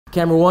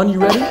Camera 1, you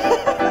ready?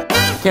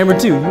 Camera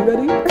 2, you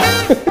ready?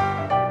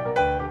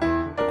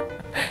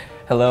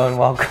 Hello and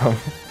welcome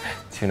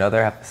to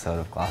another episode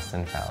of Glossed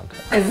and Found.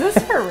 Is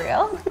this for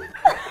real?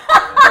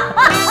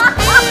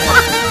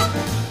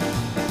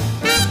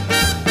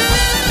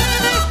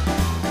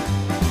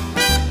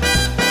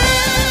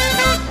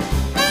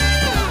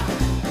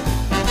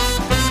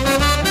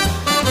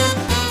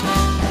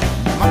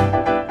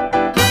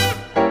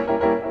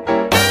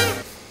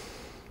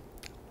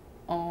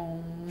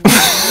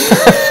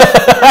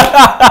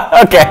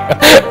 Okay,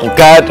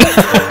 cut.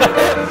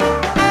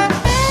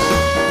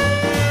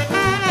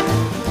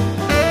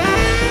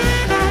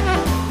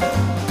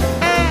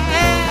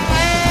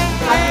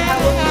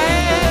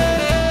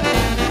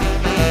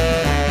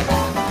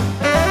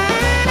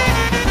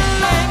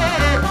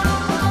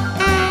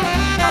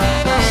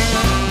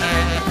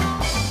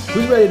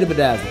 Who's ready to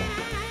bedazzle?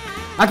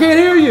 I can't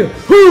hear you!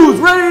 Who's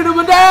ready to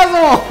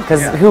bedazzle?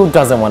 Because who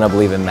doesn't want to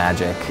believe in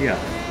magic? Yeah.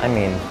 I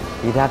mean,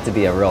 you'd have to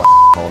be a real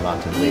asshole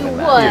not to believe in would.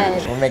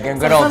 magic. We're making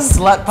good old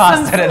slut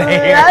pasta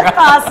today. Slut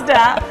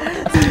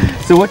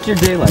pasta. So what's your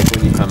day like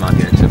when you come out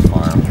here to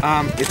farm?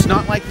 It's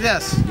not like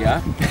this.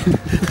 Yeah?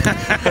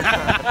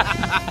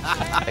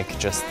 Like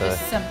just the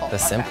simple. The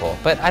simple.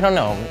 But I don't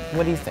know.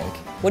 What do you think?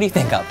 What do you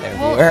think out there,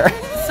 Well, viewer?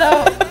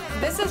 so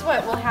this is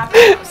what will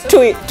happen. So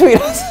Tweet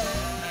us.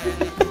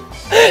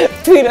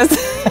 Tweet us.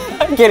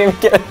 I can't even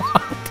get it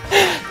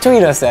out.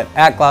 Tweet us at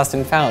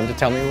 @GlossedandFound to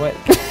tell me what.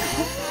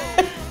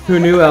 Who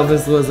knew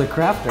Elvis was a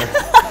crafter?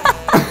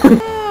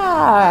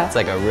 It's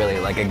like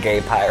a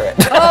gay pirate.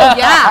 Oh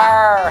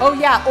yeah. Oh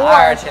yeah.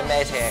 Or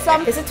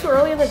Is it too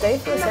early in the day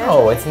for a Santa?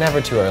 No, it's never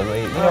too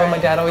early. You know what my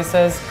dad always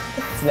says?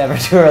 It's never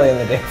too early in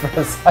the day for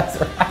a size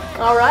rack.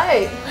 All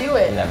right, do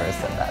He it. never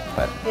said that,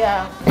 but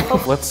Yeah.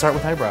 Let's start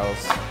with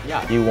eyebrows.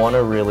 yeah. You want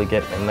to really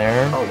get in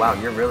there. Oh wow,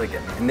 you're really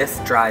good. And this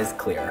dries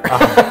clear.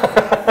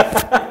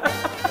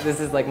 This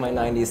is like my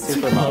 90s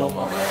supermodel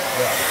moment.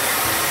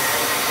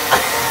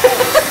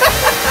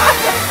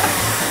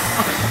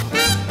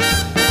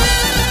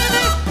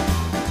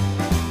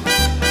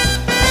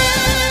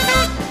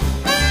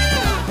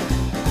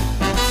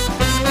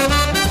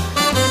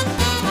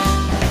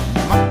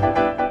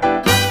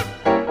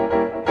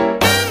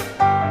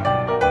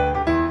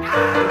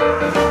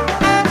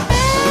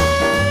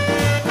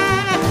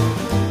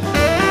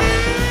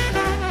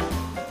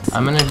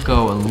 I'm gonna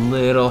go a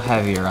little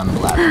heavier on the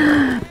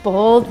lavender.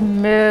 Bold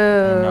move.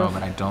 No,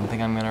 but I don't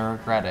think I'm gonna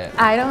regret it.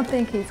 I don't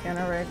think he's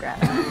gonna regret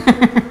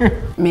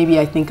it. Maybe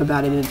I think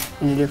about it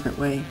in a different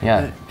way.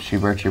 Yeah,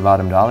 Schubert your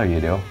bottom dollar, you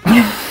do.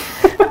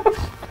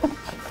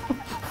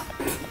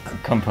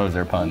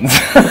 Composer puns.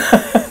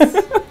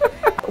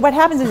 What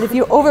happens is if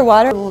you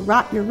overwater, it will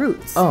rot your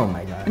roots. Oh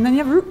my god. And then you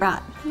have root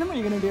rot. And then what are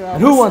you gonna do, Elvis?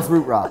 And who wants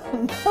root rot?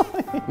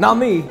 Not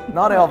me,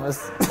 not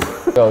Elvis.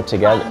 Go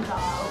together.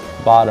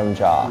 Bottom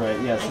jaw. Right,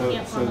 yeah,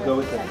 so go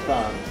with the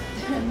thumb.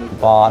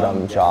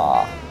 Bottom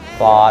jaw.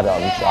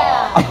 Bottom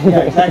jaw.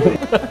 Yeah, exactly.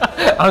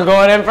 I'm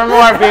going in for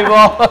more, people.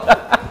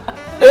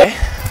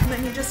 And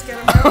then you just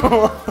get them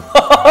out.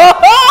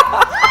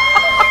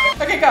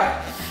 Okay, go.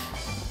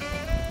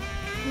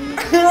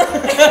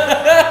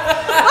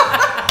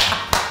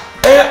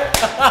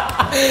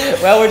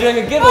 Well, we're doing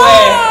a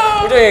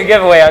giveaway. We're doing a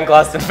giveaway on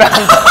Glossed and Found.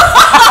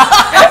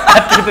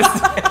 After this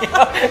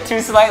video,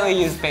 2 slightly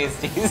used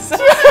pasties.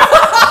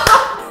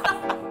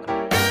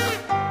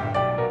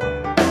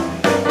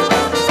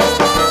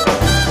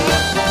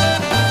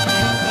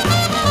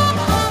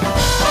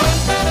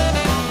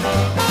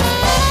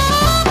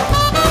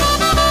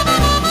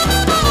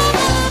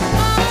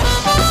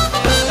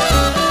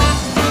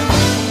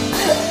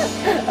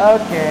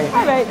 Okay.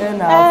 All right.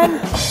 Enough.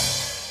 And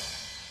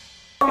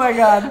Oh my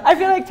god. I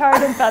feel like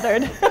tarred and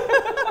feathered.